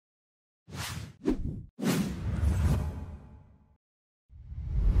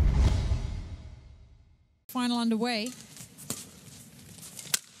quarterfinal underway.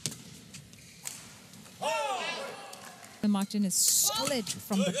 Martin is solid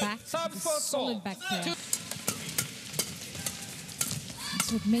from the back, solid back player.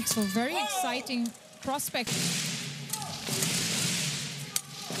 So it makes for a very exciting prospect.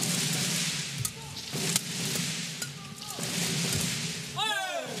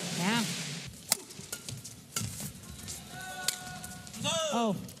 Yeah.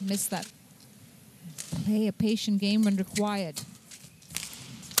 Oh, missed that. Play a patient game when required.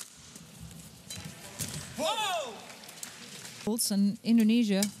 And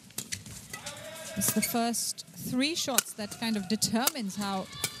Indonesia is the first 3 shots that kind of determines how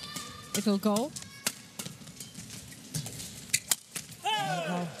it'll go. There you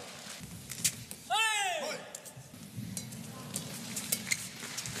go.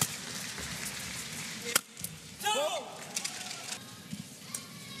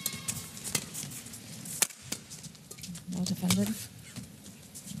 Well defended.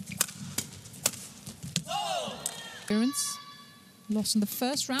 Appearance. Lost in the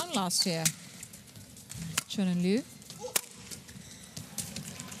first round last year. CHEN and LIU.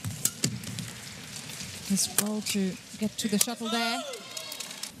 As well to get to the shuttle there.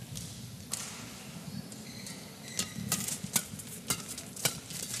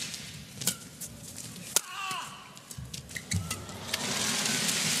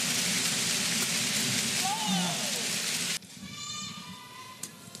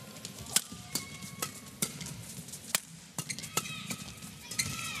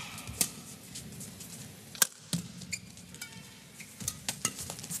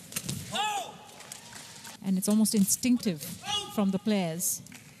 And it's almost instinctive from the players.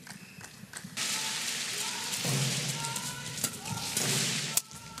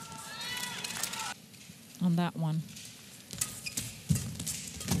 On that one.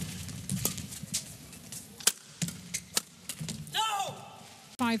 No!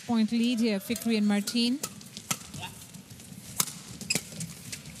 5-point lead here, Fikri and Marthin.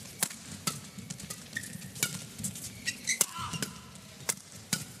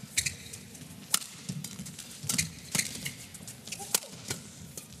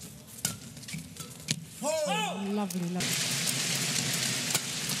 Lovely, lovely.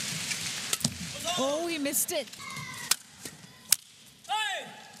 Oh, he missed it.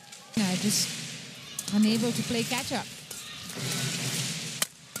 Yeah, just unable to play catch up.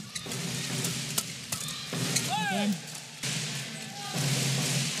 Again.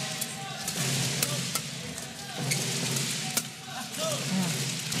 Yeah.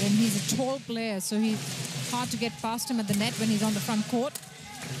 And he's a tall player, so he's hard to get past him at the net when he's on the front court.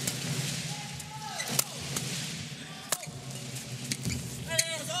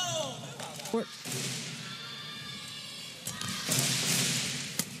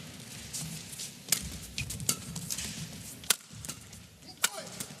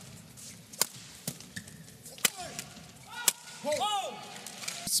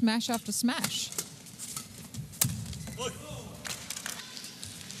 Smash after smash.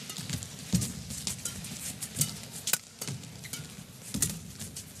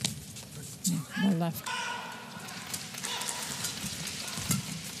 Yeah, well left.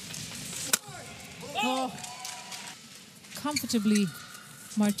 Oh, comfortably,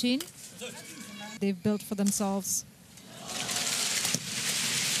 Marthin. They've built for themselves.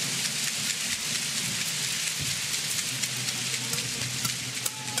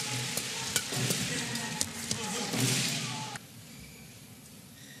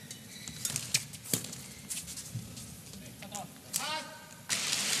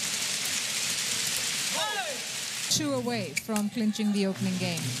 Two away from clinching the opening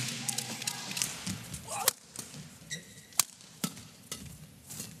game.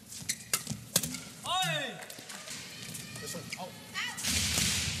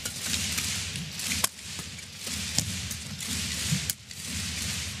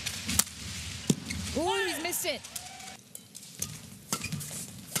 Oh, he's missed it.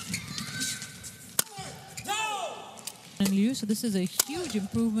 And LIU, so this is a huge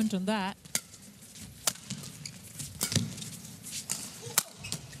improvement on that.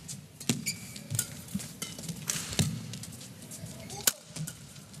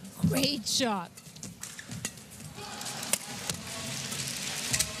 Great shot.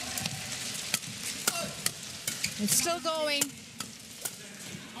 It's still going.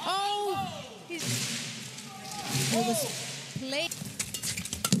 Oh! It was played.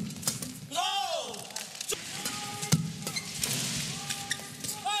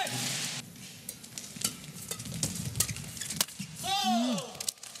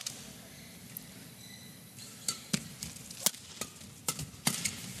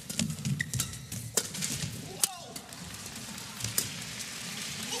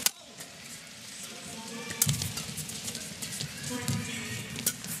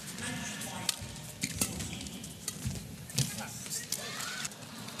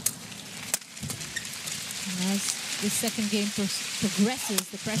 this second game progresses,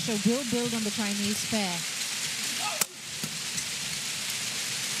 the pressure will build on the Chinese pair.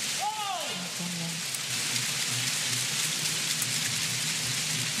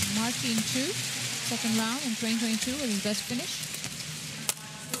 Marthin 2, second round in 2022 with his best finish.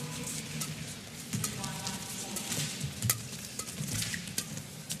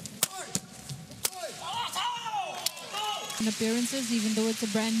 In appearances, even though it's a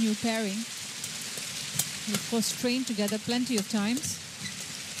brand new pairing. They, of course, trained together plenty of times.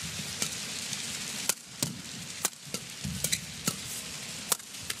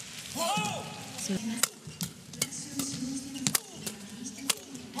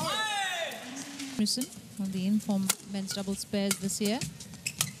 So, from the informed men's doubles pairs this year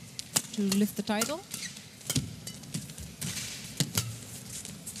to lift the title.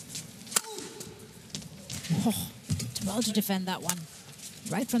 Oh, did well to defend that one,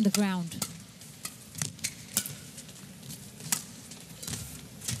 right from the ground.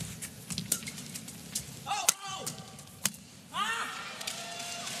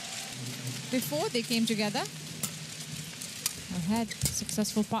 Before they came together, I had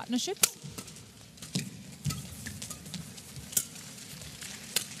successful partnerships.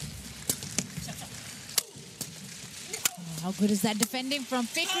 How good is that defending from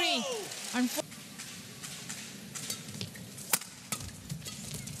Fikri?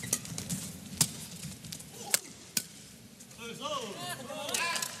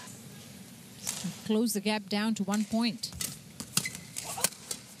 Close the gap down to 1 point.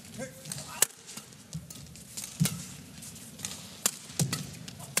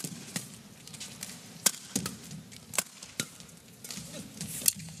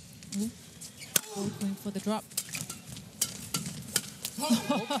 Going for the drop.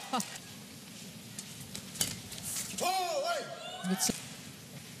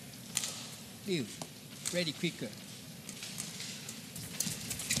 LIU, ready quicker.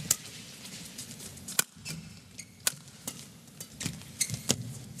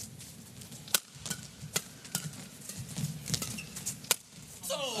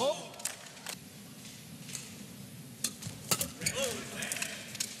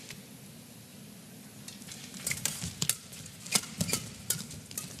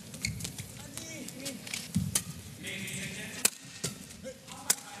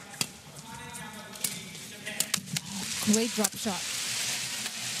 Great drop shot.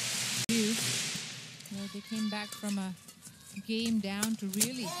 Well, they came back from a game down to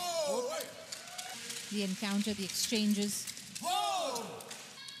really the encounter, the exchanges.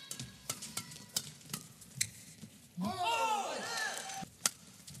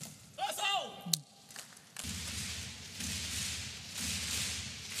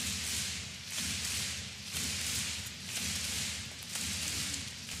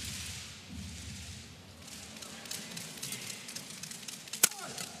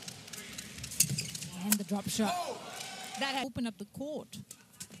 And the drop shot. That had opened up the court.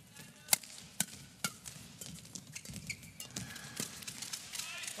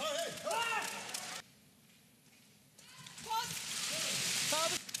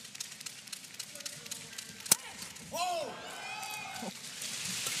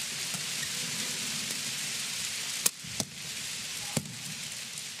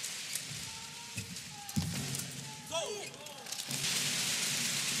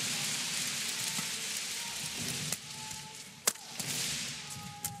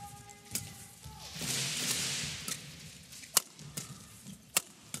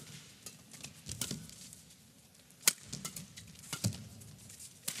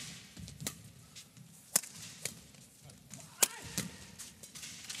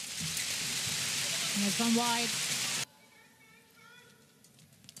 And it's gone wide.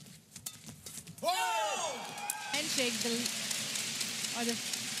 Handshake, or the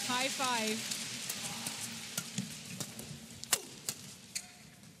high five.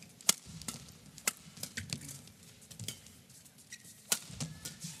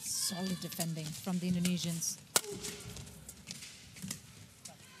 Solid defending from the Indonesians.